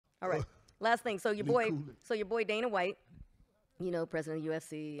All right. Last thing. So your boy Dana White, you know, president of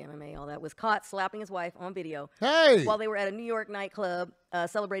UFC, MMA, all that, was caught slapping his wife on video. Hey. While they were at a New York nightclub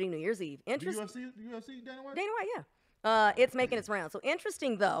celebrating New Year's Eve. The UFC, Dana White? Dana White, yeah. It's making its round. So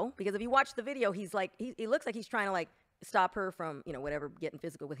interesting though, because if you watch the video, he's like, he looks like he's trying to like stop her from, you know, whatever, getting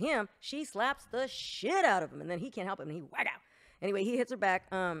physical with him. She slaps the shit out of him, and then he can't help it, and he whack out. Anyway, he hits her back.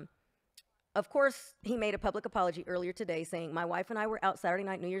 Of course, he made a public apology earlier today saying, my wife and I were out Saturday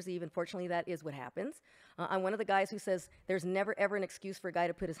night, New Year's Eve. Unfortunately, that is what happens. I'm one of the guys who says there's never, ever an excuse for a guy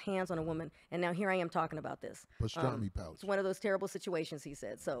to put his hands on a woman. And now here I am talking about this. Pastrami pouch. It's one of those terrible situations, he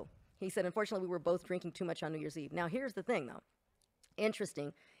said. So he said, unfortunately, we were both drinking too much on New Year's Eve. Now, here's the thing, though.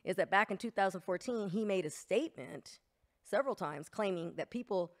 Interesting is that back in 2014, he made a statement several times claiming that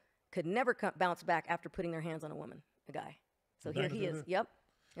people could never bounce back after putting their hands on a woman, a guy. So here he is. Yep.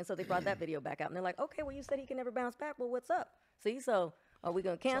 And so they brought that video back out, and they're like, okay, well, you said he can never bounce back. Well, what's up? See, so are we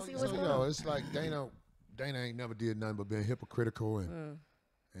going to cancel you? What's going on? It's like Dana ain't never did nothing but been hypocritical and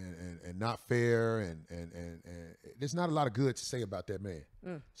not fair, and there's not a lot of good to say about that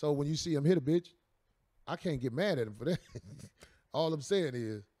man. So when you see him hit a bitch, I can't get mad at him for that. All I'm saying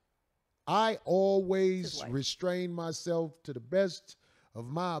is, I always restrain myself to the best of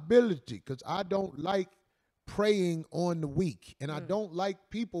my ability because I don't like preying on the weak, and I don't like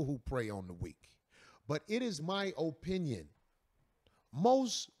people who prey on the weak. But it is my opinion.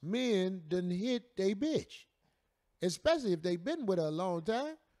 Most men done hit they bitch, especially if they've been with her a long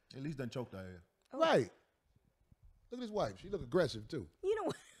time. At least done choked her ass. Right. Look at his wife. She look aggressive too. You know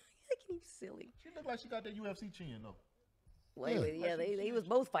what? He's silly. She look like she got that UFC chin though. Wait, yeah, they was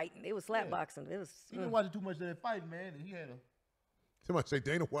both fighting. They was slap boxing. It was. He been watching too much of that fight, man, and he had a. Somebody say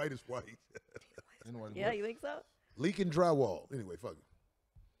Dana White is white. Yeah, you think so? Leaking drywall. Anyway, fuck it.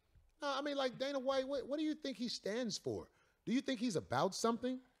 No, I mean, like Dana White, what do you think he stands for? Do you think he's about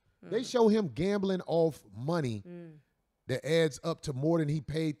something? They show him gambling off money that adds up to more than he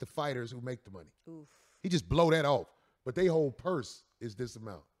paid the fighters who make the money. Oof. He just blow that off. But they whole purse is this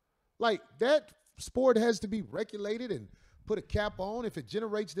amount. Like, that sport has to be regulated and put a cap on if it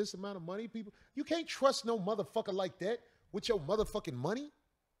generates this amount of money. People, you can't trust no motherfucker like that with your motherfucking money.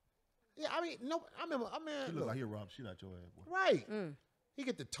 Yeah, I mean, no, I remember, He look like he robbed shit out your ass, boy. Right. He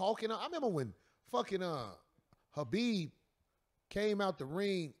get to talking. I remember when fucking Habib came out the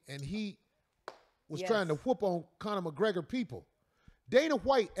ring and he was trying to whoop on Conor McGregor people. Dana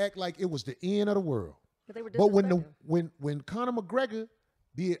White act like it was the end of the world. But they were when Conor McGregor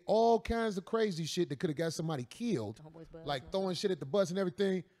did all kinds of crazy shit that could have got somebody killed, like throwing shit at the bus and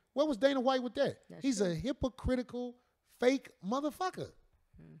everything, where was Dana White with that? He's a hypocritical, fake motherfucker.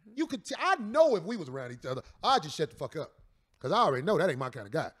 You could. I know if we was around each other, I'd just shut the fuck up, cause I already know that ain't my kind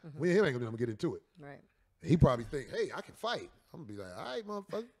of guy. We ain't gonna get into it. Right. He probably think, hey, I can fight. I'm gonna be like, all right,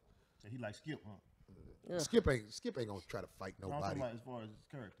 motherfucker. So he like Skip, huh? Skip ain't gonna try to fight nobody. Like as far as his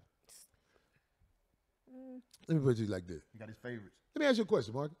character. Let me put it like this. He got his favorites. Let me ask you a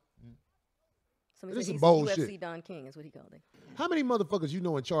question, Mark. Somebody said is he's bold UFC shit. Don King is what he called it. How many motherfuckers you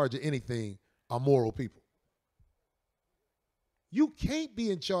know in charge of anything are moral people? You can't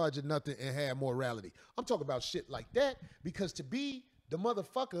be in charge of nothing and have morality. I'm talking about shit like that because to be the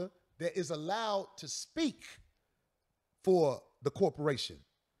motherfucker that is allowed to speak for the corporation,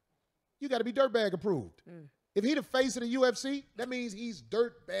 you got to be dirtbag approved. If he the face of the UFC, that means he's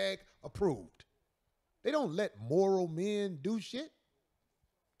dirtbag approved. They don't let moral men do shit.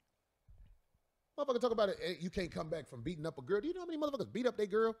 Motherfucker talk about it. Hey, you can't come back from beating up a girl. Do you know how many motherfuckers beat up their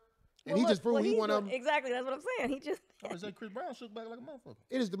girl? And he just proved he one of them. Exactly, that's what I'm saying. He just. I was like Chris Brown shook back like a motherfucker.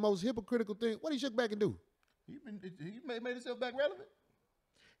 It is the most hypocritical thing. What he shook back and do? He made himself back relevant.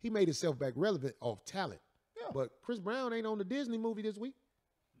 He made himself back relevant off talent. Yeah. But Chris Brown ain't on the Disney movie this week.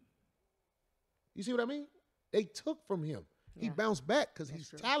 You see what I mean? They took from him. He bounced back because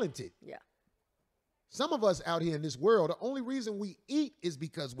he's talented. Yeah. Some of us out here in this world, the only reason we eat is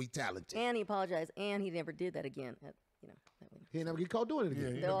because we talented. And he apologized, and he never did that again. He ain't never get caught doing it again.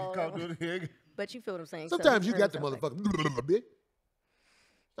 Yeah, he never get caught doing it again. But you feel what I'm saying? Sometimes you got the motherfucker. Bitch.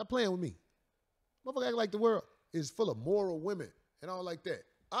 Stop playing with me. Motherfucker act like the world is full of moral women and all like that.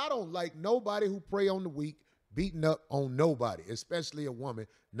 I don't like nobody who prey on the weak, beating up on nobody, especially a woman,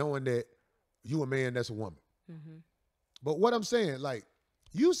 knowing that you a man that's a woman. But what I'm saying, like,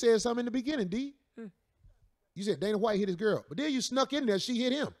 you said something in the beginning, D. You said Dana White hit his girl, but then you snuck in there, she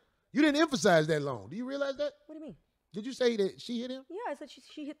hit him. You didn't emphasize that long. Do you realize that? What do you mean? Did you say that she hit him? Yeah, I said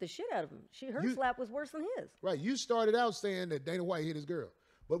she hit the shit out of him. Her slap was worse than his. Right. You started out saying that Dana White hit his girl.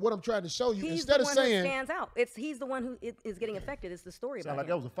 But what I'm trying to show you, He's instead the of one saying, who stands out. He's the one who is getting affected. It's the story Sound about like him.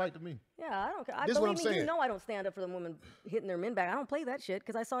 that was a fight to me. Yeah, I don't care. This is what I'm Believe me, saying. you know I don't stand up for the women hitting their men back. I don't play that shit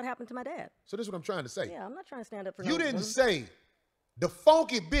because I saw it happen to my dad. so this is what I'm trying to say. Yeah, I'm not trying to stand up for You no didn't women. say the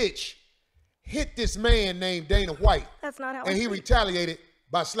funky bitch hit this man named Dana White. That's not how And I he see it. retaliated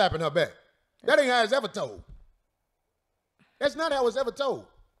by slapping her back. That ain't how it's ever told. That's not how it's ever told.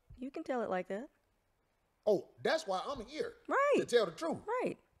 You can tell it like that. Oh, that's why I'm here. Right. To tell the truth.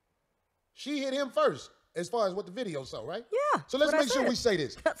 Right. She hit him first, as far as what the video saw, right? Yeah. So let's what I make sure said. we say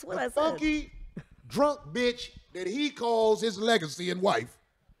this. That's what the I said. funky, drunk bitch that he calls his legacy and wife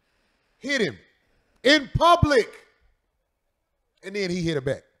hit him in public. And then he hit her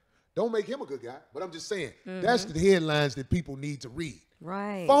back. Don't make him a good guy, but I'm just saying, that's the headlines that people need to read.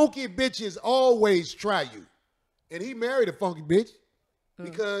 Right. Funky bitches always try you. And he married a funky bitch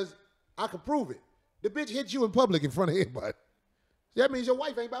because I can prove it. The bitch hit you in public in front of everybody. That means your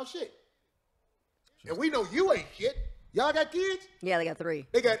wife ain't about shit. And we know you ain't shit. Y'all got kids? Yeah, they got 3.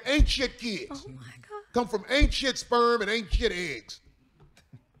 They got ain't shit kids. Oh my God. Come from ain't shit sperm and ain't shit eggs.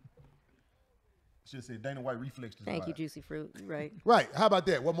 Should say Dana White reflexed his Thank you, vibe. Juicy Fruit. You're right. Right. How about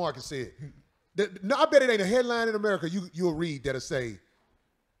that? What Marcus said. No, I bet it ain't a headline in America you'll read that'll say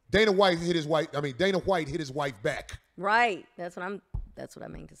Dana White hit his wife back. Right. That's what I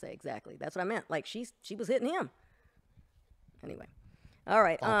mean to say exactly. That's what I meant. Like she was hitting him. Anyway. All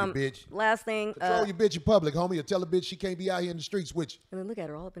right. Funky bitch. Last thing. Control your bitch in public, homie, or tell a bitch she can't be out here in the streets with you. And then look at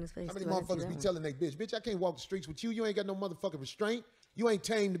her all up in his face. How many too. I didn't see motherfuckers that be one. telling they bitch, I can't walk the streets with you. You ain't got no motherfucking restraint. You ain't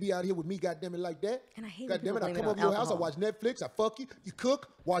tame to be out here with me, goddamn it, like that. And I hate when goddamn it, people I blame come it over on your house, I alcohol. watch Netflix, I fuck you, you cook,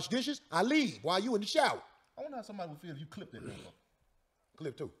 wash dishes, I leave while you in the shower. I wonder how somebody would feel if you clipped that motherfucker.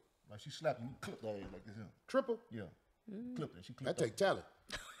 Clip two. Like she slapped you, you clipped that ass like this. Here. Triple. Yeah. Clipped it. She clipped That take talent.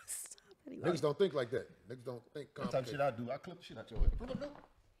 Anyway. Niggas don't think like that. Niggas don't think That type of shit I do. I clip the shit out your ass.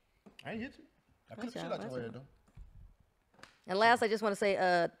 I ain't hit you. I clip the shit out Watch your out. ass though. And last, I just want to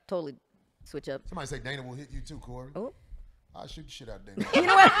say, totally switch up. Somebody say Dana will hit you too, Corey. Oh, I'll shoot the shit out of Dana. you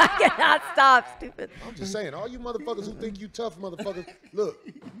know what? I cannot stop, stupid. I'm just saying, all you motherfuckers who think you tough motherfuckers, look,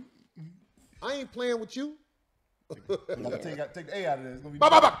 I ain't playing with you. You gotta take the A out of there. It's gonna be Ba,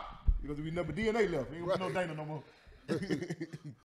 ba, ba. It's gonna be number DNA left. Ain't gonna be no Dana no more.